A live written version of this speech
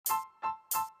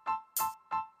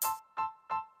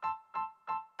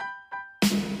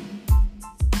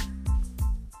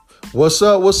What's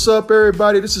up,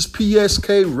 everybody? This is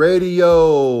PSK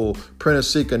Radio, Print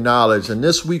Seeking Knowledge, and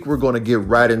this week we're going to get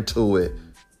right into it.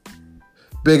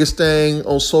 Biggest thing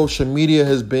on social media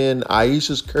has been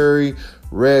Ayesha Curry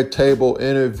Red Table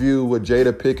interview with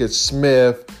Jada Pinkett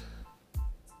Smith,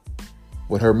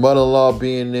 with her mother-in-law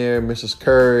being there, Mrs.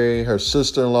 Curry, her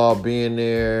sister-in-law being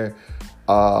there,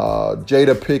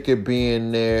 Jada Pinkett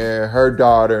being there, her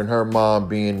daughter and her mom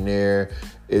being there.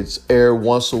 It's aired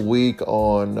once a week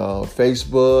on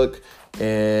Facebook,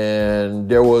 and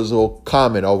there was a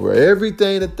comment over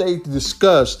everything that they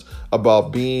discussed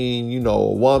about being, a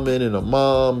woman and a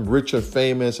mom, rich and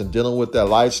famous, and dealing with that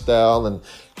lifestyle and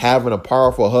having a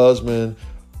powerful husband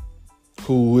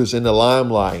who is in the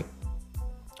limelight.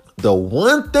 The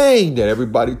one thing that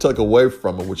everybody took away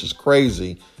from it, which is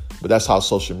crazy, but that's how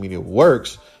social media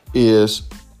works, is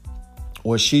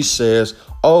when she says,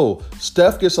 "Oh,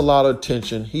 Steph gets a lot of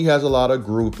attention. He has a lot of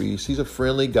groupies. He's a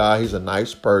friendly guy. He's a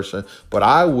nice person. But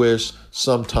I wish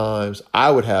sometimes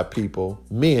I would have people,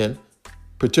 men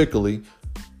particularly,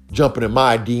 jumping in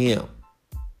my DM,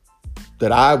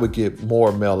 that I would get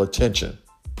more male attention."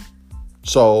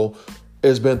 So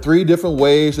there's been three different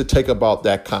ways to take about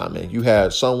that comment. You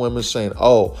had some women saying,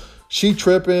 "Oh, she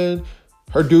tripping.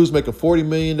 Her dude's making $40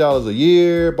 million a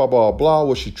year, blah, blah, blah.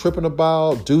 What's she tripping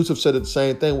about?" Dudes have said the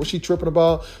same thing. What's she tripping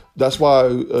about? That's why,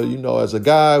 as a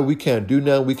guy, we can't do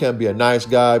nothing. We can't be a nice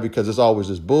guy because it's always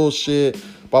this bullshit,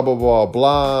 blah, blah, blah,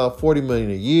 blah. $40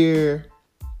 million a year.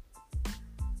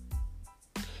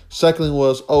 Secondly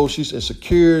was, "Oh, she's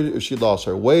insecure. If she lost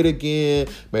her weight again,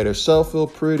 made herself feel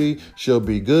pretty, she'll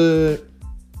be good."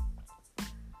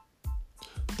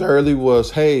 Thirdly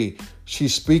was, "Hey,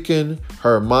 she's speaking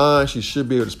her mind. She should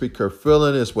be able to speak her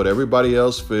feeling. It's what everybody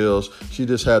else feels. She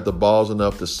just had the balls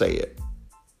enough to say it."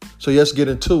 So let's get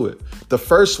into it. The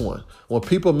first one, when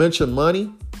people mention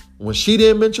money, when she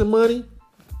didn't mention money,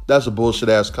 that's a bullshit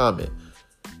ass comment.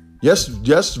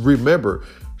 Yes, remember,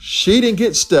 she didn't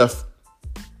get Steph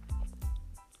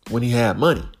when he had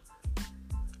money.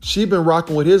 She been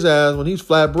rocking with his ass when he's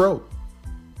flat broke.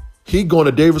 He going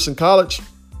to Davidson College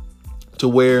to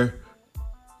where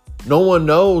no one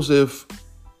knows if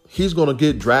he's going to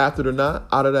get drafted or not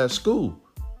out of that school,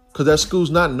 because that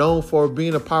school's not known for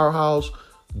being a powerhouse.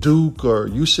 Duke or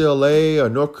UCLA or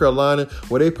North Carolina,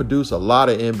 where they produce a lot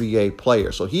of NBA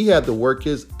players. So he had to work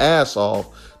his ass off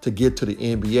to get to the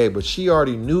NBA, but she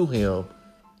already knew him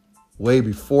way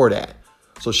before that.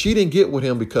 So she didn't get with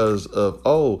him because of,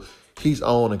 "Oh, he's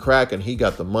on and cracking. He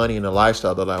got the money and the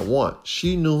lifestyle that I want."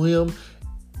 She knew him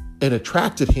and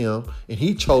attracted him, and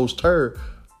he chose her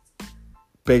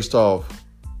based off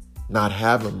not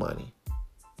having money.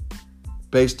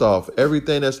 Based off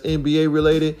everything that's NBA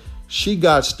related, she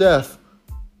got Steph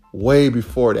way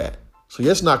before that. So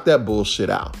let's knock that bullshit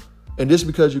out. And just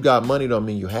because you got money don't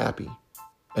mean you're happy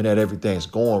and that everything's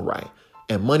going right.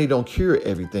 And money don't cure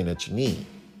everything that you need.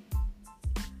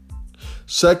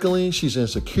 Secondly, she's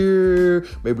insecure.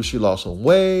 Maybe she lost some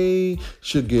weight.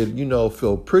 She'll get,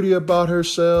 feel pretty about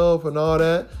herself and all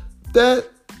that. That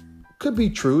could be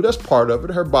true. That's part of it.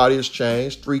 Her body has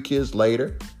changed 3 kids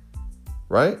later,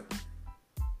 right?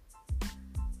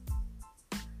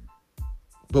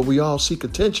 But we all seek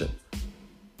attention.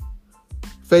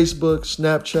 Facebook,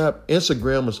 Snapchat,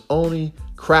 Instagram is only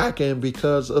cracking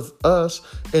because of us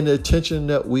and the attention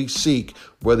that we seek.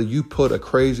 Whether you put a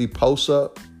crazy post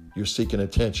up, you're seeking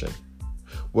attention.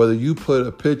 Whether you put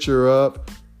a picture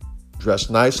up, dressed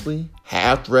nicely,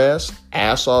 half dressed,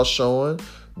 ass all showing,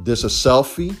 this a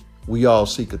selfie, we all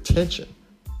seek attention.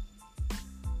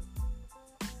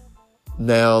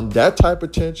 Now, that type of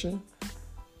attention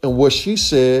and what she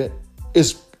said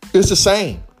is the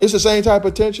same. It's the same type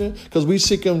of attention because we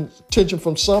seek attention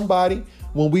from somebody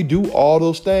when we do all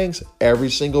those things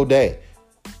every single day.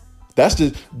 That's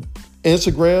the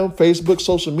Instagram, Facebook,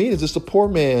 social media is just the poor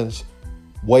man's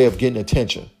way of getting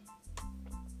attention.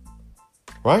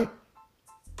 Right?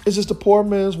 It's just the poor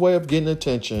man's way of getting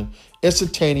attention,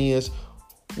 instantaneous,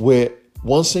 with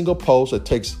one single post that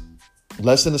takes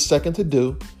less than a second to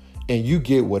do, and you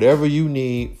get whatever you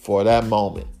need for that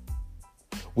moment.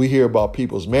 We hear about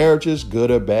people's marriages, good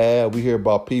or bad. We hear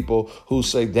about people who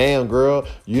say, "Damn, girl,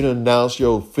 you done announced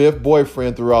your 5th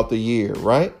boyfriend throughout the year,"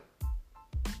 right?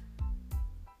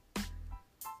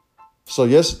 So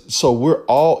yes, so we're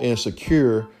all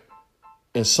insecure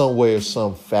in some way or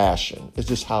some fashion. It's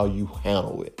just how you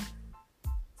handle it.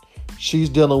 She's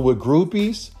dealing with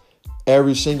groupies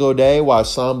every single day while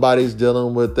somebody's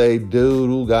dealing with a dude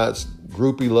who got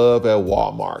groupie love at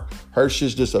Walmart. Her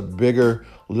shit's just a bigger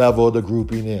level of the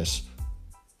groupiness,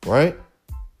 right?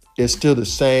 It's still the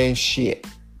same shit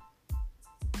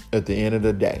at the end of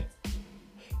the day.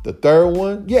 The third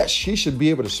one, yes, she should be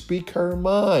able to speak her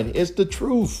mind. It's the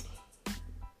truth.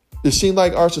 It seems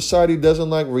like our society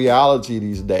doesn't like reality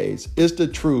these days. It's the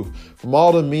truth. From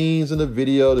all the memes in the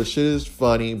video, the shit is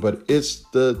funny, but it's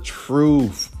the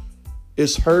truth.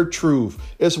 It's her truth.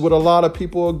 It's what a lot of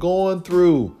people are going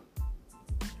through.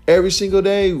 Every single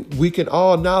day, we can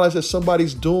all acknowledge that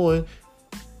somebody's doing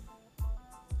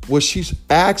what she's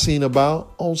asking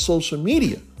about on social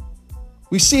media.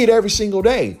 We see it every single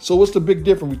day. So what's the big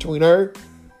difference between her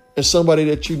and somebody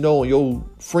that you know on your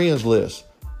friends list?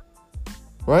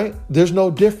 Right? There's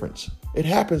no difference. It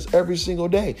happens every single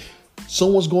day.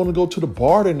 Someone's going to go to the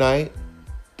bar tonight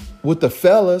with the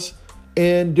fellas,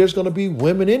 and there's going to be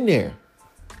women in there.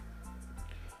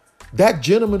 That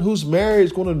gentleman who's married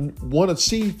is going to want to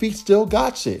see if he still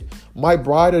got it. Might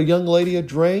buy a young lady a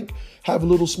drink, have a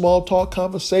little small talk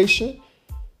conversation.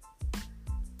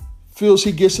 Feels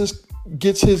he gets his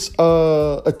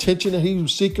attention that he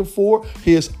was seeking for.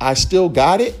 His I still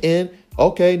got it, and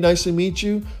okay, nice to meet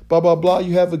you, blah, blah, blah.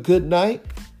 You have a good night.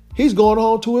 He's going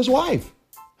home to his wife.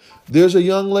 There's a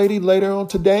young lady later on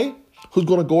today who's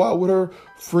going to go out with her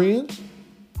friends,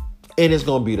 and it's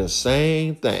going to be the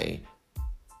same thing.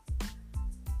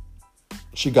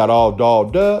 She got all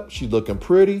dolled up. She's looking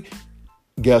pretty.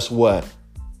 Guess what?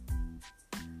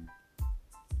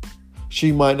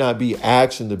 She might not be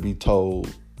asking to be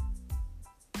told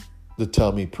to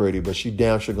tell me pretty, but she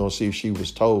damn sure gonna see if she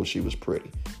was told she was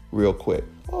pretty real quick.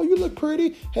 Oh, you look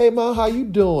pretty. Hey, Mom, how you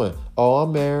doing? Oh,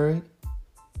 I'm married.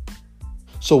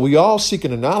 So we all seek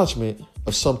an acknowledgement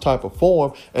of some type of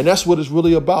form, and that's what it's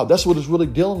really about. That's what it's really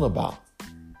dealing about.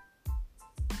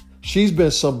 She's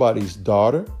been somebody's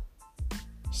daughter,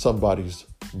 somebody's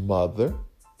mother,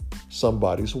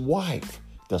 somebody's wife.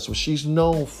 That's what she's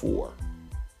known for.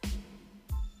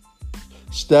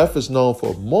 Steph is known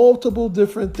for multiple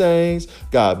different things,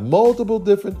 got multiple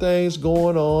different things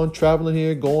going on, traveling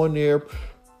here, going there,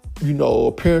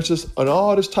 appearances and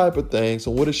all this type of things.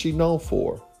 And what is she known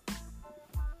for?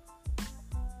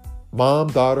 Mom,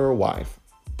 daughter, or wife.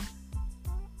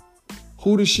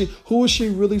 Who is she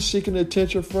really seeking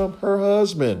attention from? Her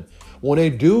husband. When they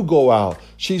do go out,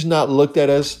 she's not looked at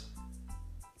as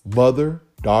mother,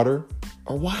 daughter,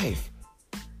 or wife.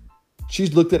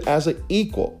 She's looked at as an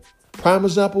equal. Prime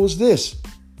example is this.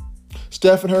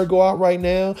 Steph and her go out right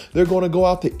now. They're going to go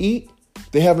out to eat.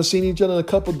 They haven't seen each other in a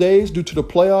couple of days due to the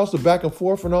playoffs, the back and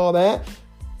forth and all that.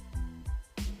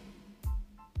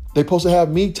 They're supposed to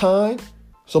have me time.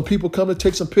 Some people come to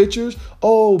take some pictures.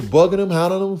 Oh, bugging them,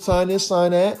 hounding them, sign this,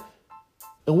 sign that.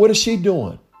 And what is she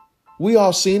doing? We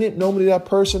all seen it. Normally that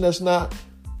person that's not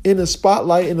in the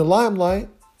spotlight, in the limelight,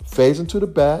 fades into the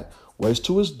back, waits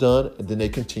till it's done, and then they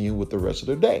continue with the rest of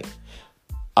their day.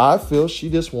 I feel she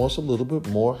just wants a little bit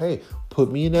more. Hey,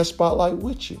 put me in that spotlight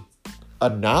with you.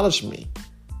 Acknowledge me.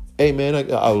 Hey, man,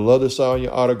 I love to sign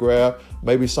your autograph.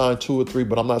 Maybe sign 2 or 3,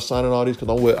 but I'm not signing all these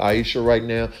because I'm with Aisha right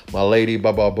now, my lady,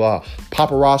 blah, blah, blah.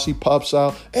 Paparazzi pops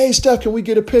out. Hey, Steph, can we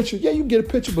get a picture? Yeah, you can get a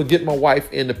picture, but get my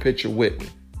wife in the picture with me.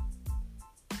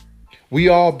 We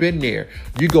all been there.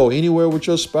 You go anywhere with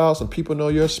your spouse and people know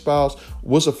your spouse.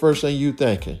 What's the first thing you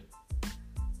thinking?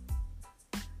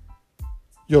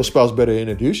 Your spouse better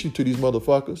introduce you to these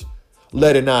motherfuckers.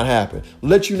 Let it not happen.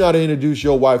 Let you not introduce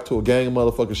your wife to a gang of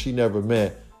motherfuckers she never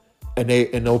met, and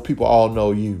those people all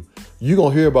know you. You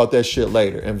gonna hear about that shit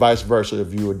later, and vice versa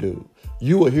if you a dude.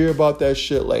 You will hear about that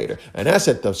shit later, and that's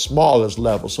at the smallest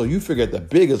level. So you figure at the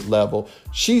biggest level,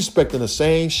 she's expecting the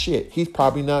same shit. He's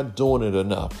probably not doing it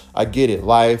enough. I get it,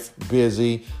 life,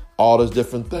 busy, all those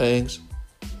different things.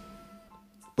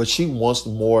 But she wants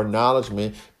more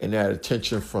acknowledgement and that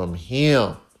attention from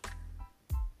him.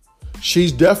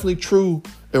 She's definitely true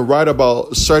and right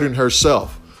about asserting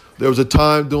herself. There was a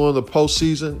time during the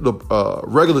postseason, the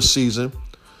regular season,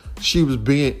 she was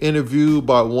being interviewed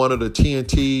by one of the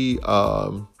TNT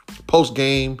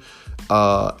post-game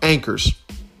anchors.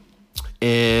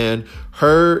 And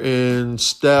her and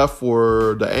Steph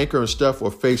the anchor and Steph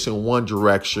were facing one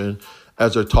direction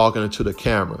as they're talking into the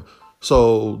camera.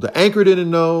 So the anchor didn't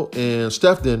know and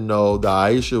Steph didn't know that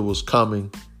Aisha was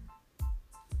coming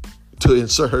to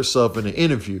insert herself in the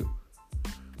interview.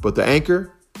 But the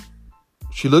anchor,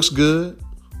 she looks good,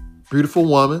 beautiful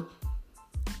woman.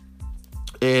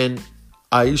 And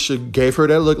Aisha gave her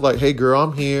that look like, hey, girl,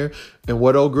 I'm here. And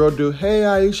what old girl do? Hey,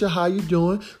 Aisha, how you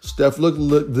doing? Steph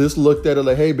looked at her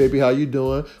like, hey, baby, how you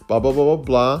doing? Blah, blah, blah, blah,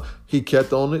 blah. He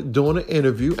kept on doing the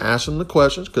interview, answering the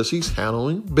questions because he's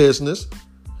handling business.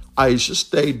 Aisha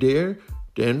stayed there.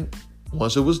 Then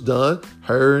once it was done,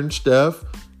 her and Steph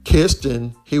kissed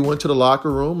and he went to the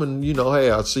locker room and, hey,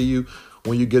 I'll see you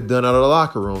when you get done out of the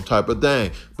locker room type of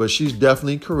thing. But she's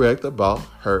definitely correct about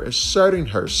her asserting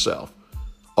herself.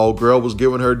 Old girl was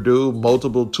giving her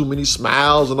dude too many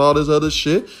smiles and all this other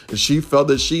shit. And she felt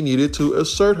that she needed to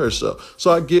assert herself.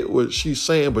 So I get what she's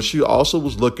saying, but she also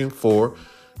was looking for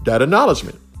that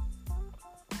acknowledgement.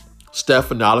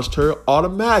 Steph acknowledged her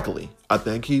automatically. I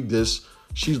think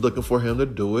she's looking for him to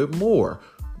do it more.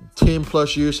 10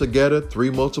 plus years together, 3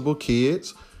 multiple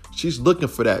kids. She's looking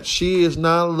for that. She is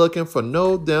not looking for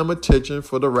no damn attention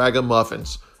for the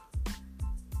ragamuffins.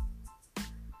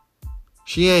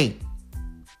 She ain't.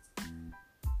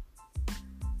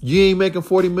 You ain't making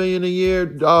 $40 million a year,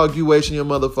 dog. You wasting your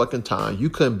motherfucking time. You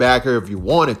couldn't back her if you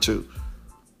wanted to.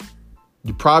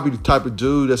 You're probably the type of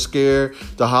dude that's scared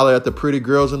to holler at the pretty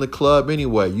girls in the club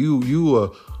anyway.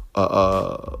 You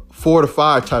a 4 to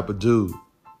 5 type of dude.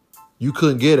 You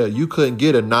couldn't get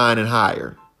a 9 and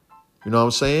higher. You know what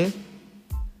I'm saying?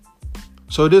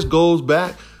 So this goes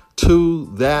back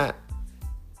to that.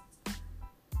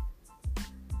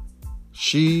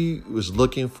 She was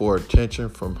looking for attention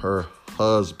from her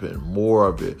husband, more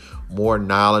of it, more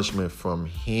acknowledgement from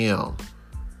him.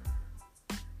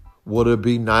 Would it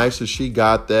be nice if she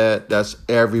got that? That's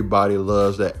everybody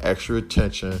loves that extra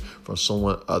attention from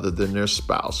someone other than their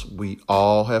spouse. We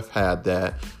all have had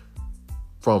that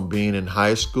from being in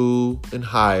high school and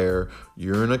higher.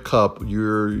 You're in a couple,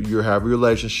 you have a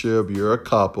relationship, you're a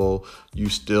couple, you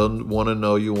still want to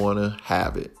know you want to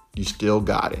have it. You still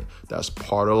got it. That's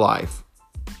part of life.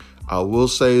 I will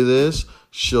say this,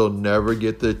 she'll never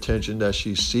get the attention that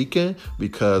she's seeking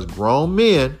because grown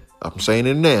men, I'm saying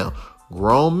it now,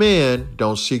 grown men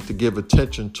don't seek to give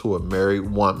attention to a married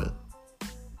woman.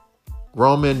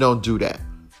 Grown men don't do that.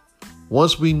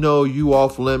 Once we know you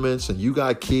off limits and you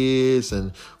got kids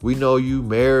and we know you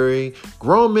married,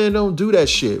 grown men don't do that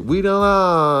shit. We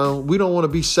don't want to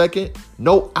be second.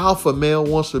 No alpha male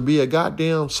wants to be a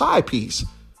goddamn side piece.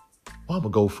 Well, I'm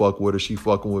gonna go fuck with her. She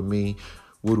fucking with me.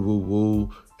 Woo woo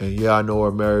woo. And yeah, I know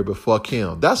her married, but fuck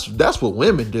him. That's what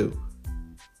women do.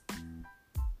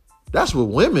 That's what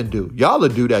women do. Y'all will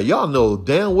do that. Y'all know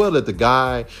damn well that the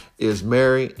guy is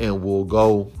married and will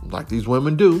go like these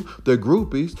women do. They're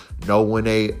groupies. Know when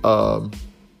they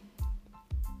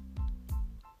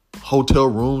hotel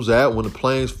rooms at, when the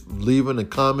plane's leaving and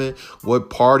coming, what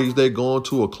parties they going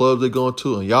to or clubs they going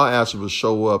to, and y'all ask them to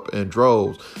show up in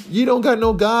droves. You don't got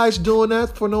no guys doing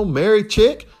that for no married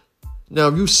chick. Now,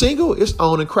 if you single, it's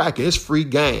on and cracking. It's free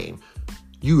game.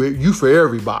 You for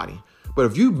everybody. But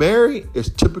if you married, it's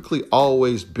typically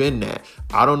always been that.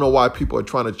 I don't know why people are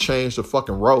trying to change the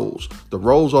fucking roles. The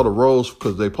roles are the roles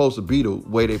because they're supposed to be the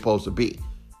way they're supposed to be.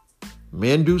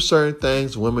 Men do certain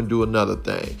things, women do another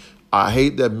thing. I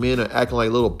hate that men are acting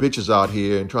like little bitches out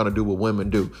here and trying to do what women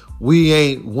do. We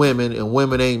ain't women and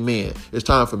women ain't men. It's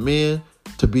time for men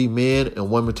to be men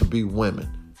and women to be women.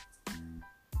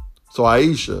 So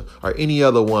Aisha or any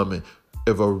other woman,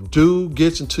 if a dude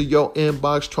gets into your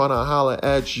inbox trying to holler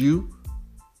at you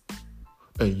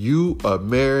and you a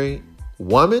married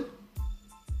woman,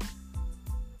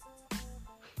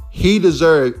 he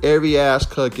deserves every ass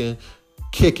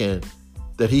kicking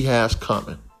that he has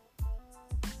coming.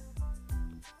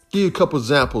 Give you a couple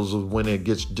examples of when it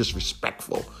gets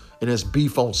disrespectful and it's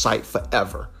beef on sight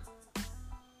forever.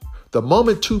 The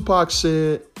moment Tupac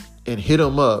said and hit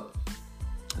him up,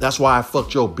 that's why I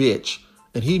fucked your bitch.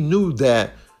 And he knew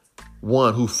that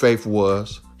one, who Faith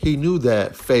was. He knew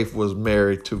that Faith was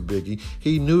married to Biggie.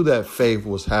 He knew that Faith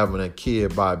was having a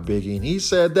kid by Biggie. And he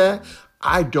said that,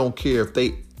 I don't care if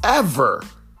they ever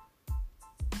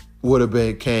would have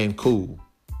became cool.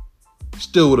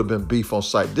 Still would have been beef on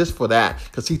sight. Just for that,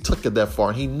 because he took it that far.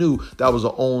 And he knew that was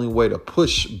the only way to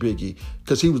push Biggie,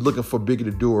 because he was looking for Biggie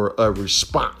to do a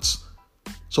response.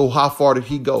 So how far did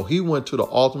he go? He went to the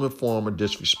ultimate form of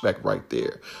disrespect right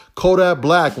there. Kodak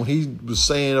Black, when he was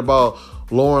saying about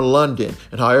Lauren London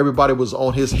and how everybody was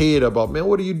on his head about, man,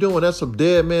 what are you doing? That's a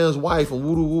dead man's wife and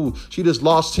woo-woo-woo. She just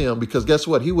lost him because guess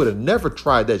what? He would have never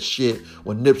tried that shit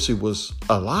when Nipsey was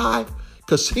alive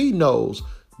because he knows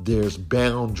there's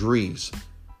boundaries.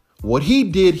 What he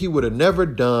did, he would have never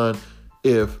done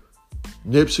if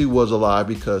Nipsey was alive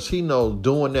because he knows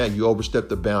doing that, you overstep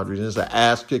the boundaries. And it's an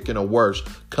ass kicking or worse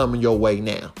coming your way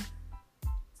now.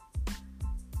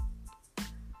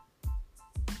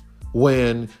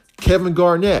 When Kevin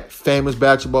Garnett, famous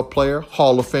basketball player,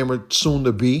 Hall of Famer soon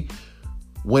to be,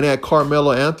 went at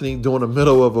Carmelo Anthony during the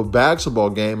middle of a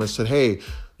basketball game and said, hey,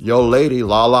 yo lady,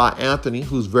 Lala Anthony,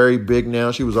 who's very big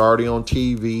now, she was already on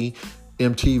TV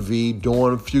MTV,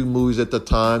 doing a few movies at the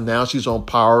time. Now she's on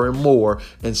Power and More,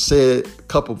 and said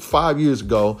 5 years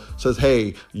ago, says,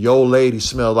 hey, yo lady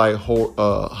smell like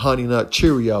Honey Nut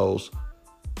Cheerios.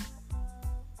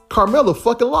 Carmella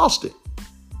fucking lost it.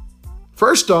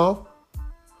 First off,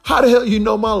 how the hell you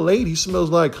know my lady smells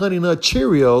like Honey Nut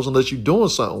Cheerios unless you're doing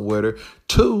something with her?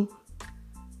 2,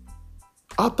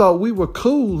 I thought we were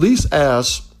cool, at least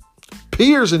as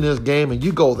peers in this game, and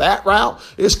you go that route.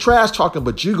 It's trash talking,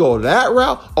 but you go that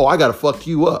route. Oh, I got to fuck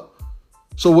you up.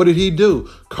 So what did he do?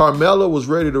 Carmella was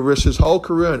ready to risk his whole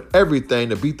career and everything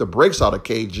to beat the brakes out of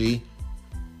KG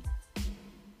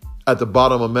at the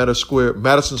bottom of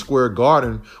Madison Square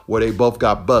Garden, where they both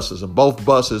got buses, and both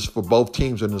buses for both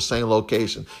teams are in the same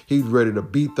location. He's ready to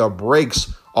beat the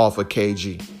brakes off of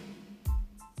KG.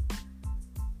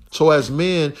 So as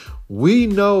men, we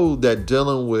know that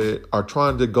dealing with or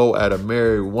trying to go at a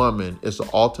married woman is the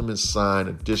ultimate sign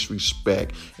of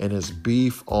disrespect and is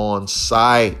beef on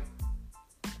sight.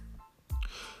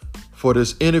 For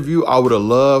this interview, I would have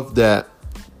loved that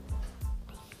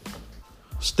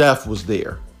Steph was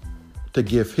there to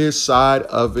give his side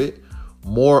of it,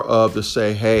 more of to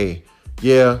say, hey,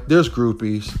 yeah, there's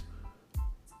groupies,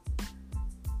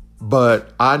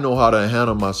 but I know how to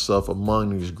handle myself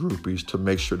among these groupies to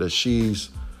make sure that she's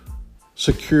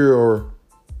secure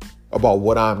about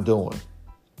what I'm doing.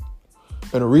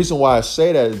 And the reason why I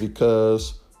say that is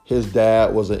because his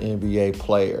dad was an NBA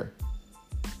player.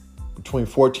 Between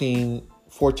 14,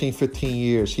 15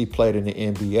 years, he played in the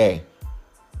NBA.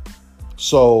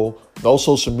 So no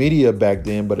social media back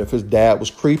then, but if his dad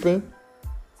was creeping,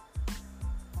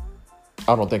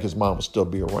 I don't think his mom would still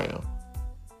be around.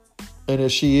 And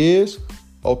if she is,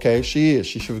 okay, she is.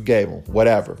 She should have gave him,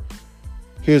 whatever.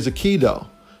 Here's the key, though.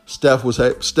 Steph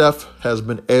has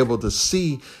been able to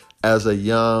see as a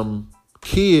young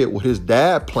kid with his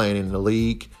dad playing in the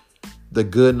league, the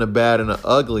good and the bad and the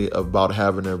ugly about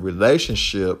having a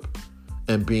relationship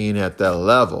and being at that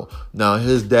level. Now,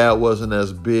 his dad wasn't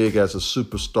as big as a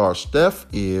superstar Steph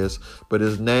is, but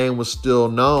his name was still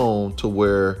known to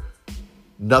where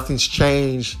nothing's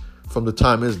changed from the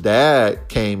time his dad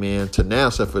came in to now,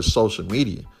 except for social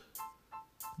media.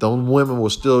 Those women were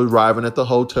still arriving at the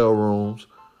hotel rooms,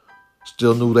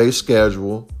 still knew their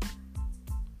schedule,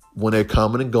 when they're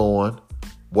coming and going,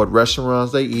 what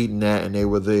restaurants they eating at, and they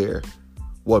were there.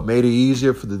 What made it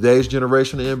easier for today's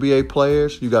generation of NBA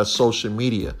players? You got social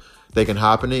media. They can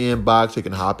hop in the inbox. They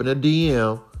can hop in a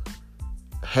DM.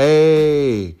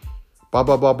 Hey, blah,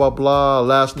 blah, blah, blah, blah,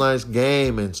 last night's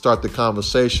game, and start the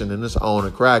conversation, and it's on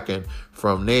and cracking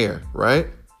from there, right?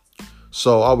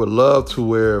 So I would love to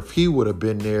where if he would have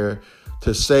been there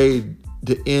to say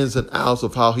the ins and outs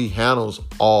of how he handles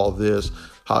all this,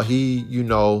 how he,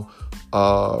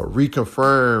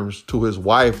 reconfirms to his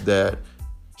wife that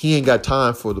he ain't got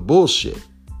time for the bullshit.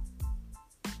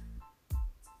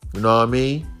 You know what I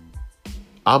mean?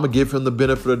 I'm going to give him the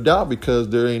benefit of the doubt because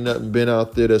there ain't nothing been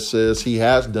out there that says he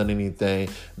has done anything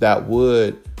that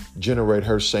would generate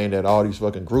her saying that all these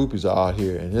fucking groupies are out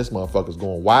here and this motherfucker's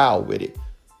going wild with it.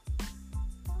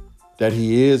 That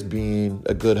he is being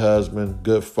a good husband,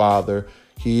 good father.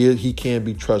 He can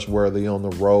be trustworthy on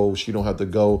the road. She don't have to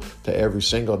go to every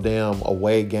single damn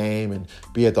away game and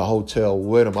be at the hotel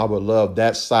with him. I would love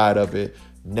that side of it.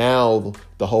 Now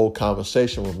the whole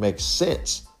conversation would make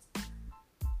sense.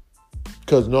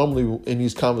 Because normally in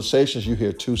these conversations, you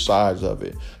hear two sides of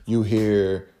it. You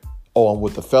hear, oh, I'm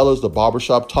with the fellas, the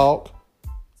barbershop talk.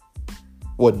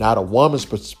 Well, not a woman's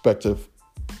perspective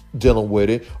dealing with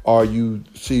it, or you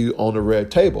see on the red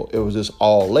table, it was just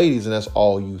all ladies, and that's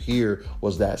all you hear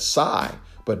was that side.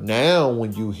 But now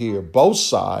when you hear both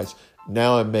sides,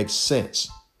 now it makes sense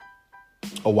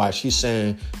of why she's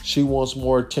saying she wants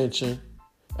more attention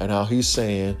and how he's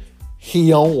saying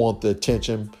he don't want the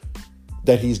attention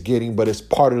that he's getting, but it's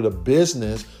part of the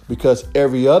business because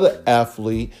every other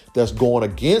athlete that's going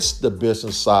against the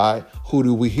business side, who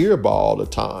do we hear about all the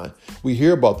time? We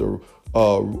hear about the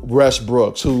Russ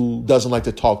Brooks, who doesn't like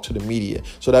to talk to the media.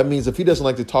 So that means if he doesn't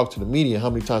like to talk to the media, how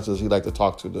many times does he like to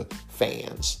talk to the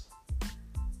fans?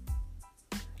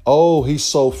 Oh, he's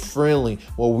so friendly.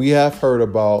 Well, we have heard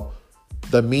about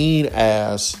the mean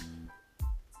ass,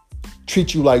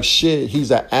 treat you like shit.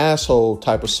 He's an asshole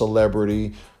type of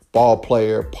celebrity, ball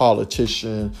player,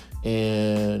 politician,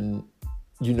 and,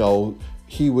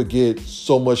 he would get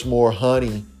so much more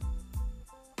honey.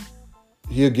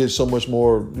 He'll get so much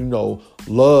more,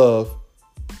 love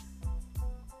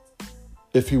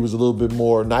if he was a little bit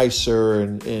more nicer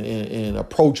and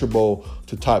approachable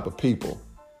to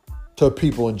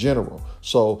people in general.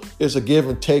 So it's a give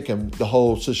and take in the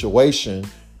whole situation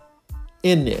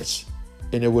in this.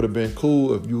 And it would have been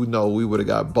cool if, we would have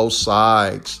got both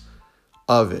sides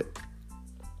of it,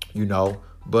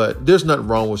 But there's nothing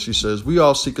wrong with what she says. We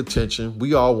all seek attention.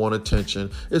 We all want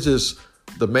attention. It's just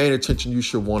the main attention you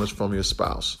should want is from your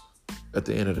spouse at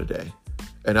the end of the day.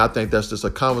 And I think that's just a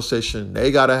conversation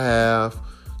they got to have,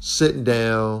 sitting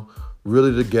down,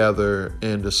 really together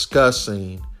and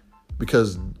discussing,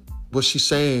 because what she's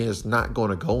saying is not going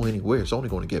to go anywhere. It's only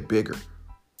going to get bigger.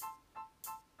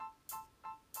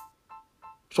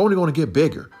 It's only going to get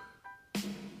bigger.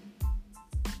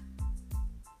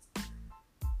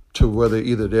 To whether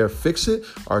either they'll fix it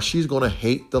or she's going to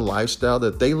hate the lifestyle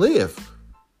that they live.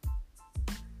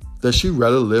 That she'd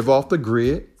rather live off the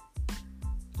grid.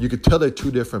 You could tell they're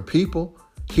two different people.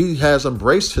 He has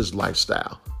embraced his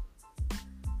lifestyle.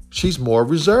 She's more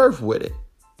reserved with it.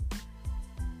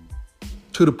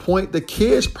 To the point the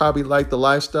kids probably like the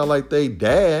lifestyle like they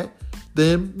dad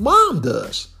than mom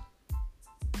does.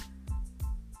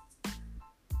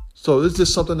 So it's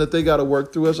just something that they got to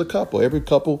work through as a couple. Every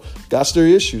couple got their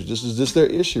issues. This is just their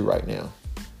issue right now.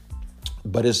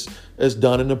 But it's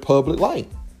done in the public light.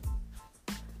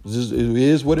 It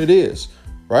is what it is,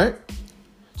 right?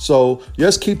 So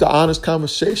let's keep the honest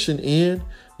conversation in.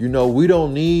 We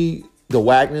don't need the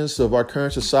whackness of our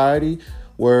current society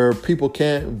where people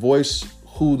can't voice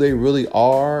who they really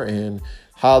are and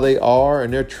how they are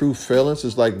and their true feelings.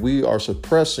 It's like we are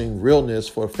suppressing realness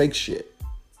for fake shit.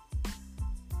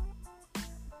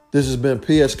 This has been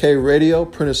PSK Radio,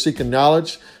 Printers Seeking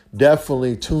Knowledge.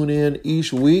 Definitely tune in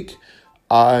each week.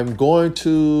 I'm going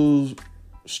to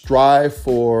strive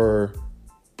for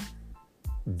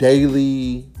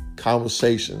daily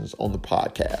conversations on the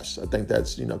podcast. I think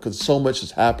that's, because so much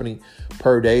is happening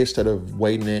per day instead of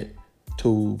waiting it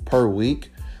to per week.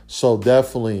 So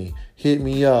definitely hit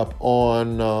me up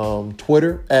on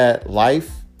Twitter at LifeXL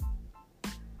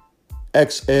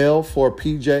for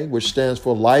PJ, which stands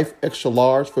for Life Extra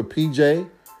Large for PJ.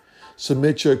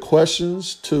 Submit your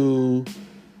questions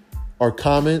or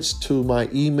comments to my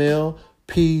email,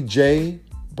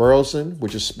 pjburleson,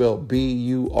 which is spelled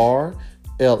BURLESON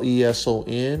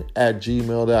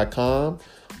 @gmail.com.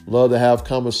 Love to have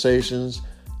conversations,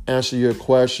 answer your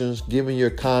questions, give me your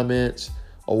comments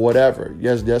or whatever.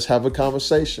 Yes, let's have a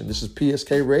conversation. This is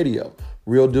PSK Radio,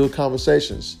 Real Deal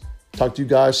Conversations. Talk to you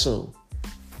guys soon.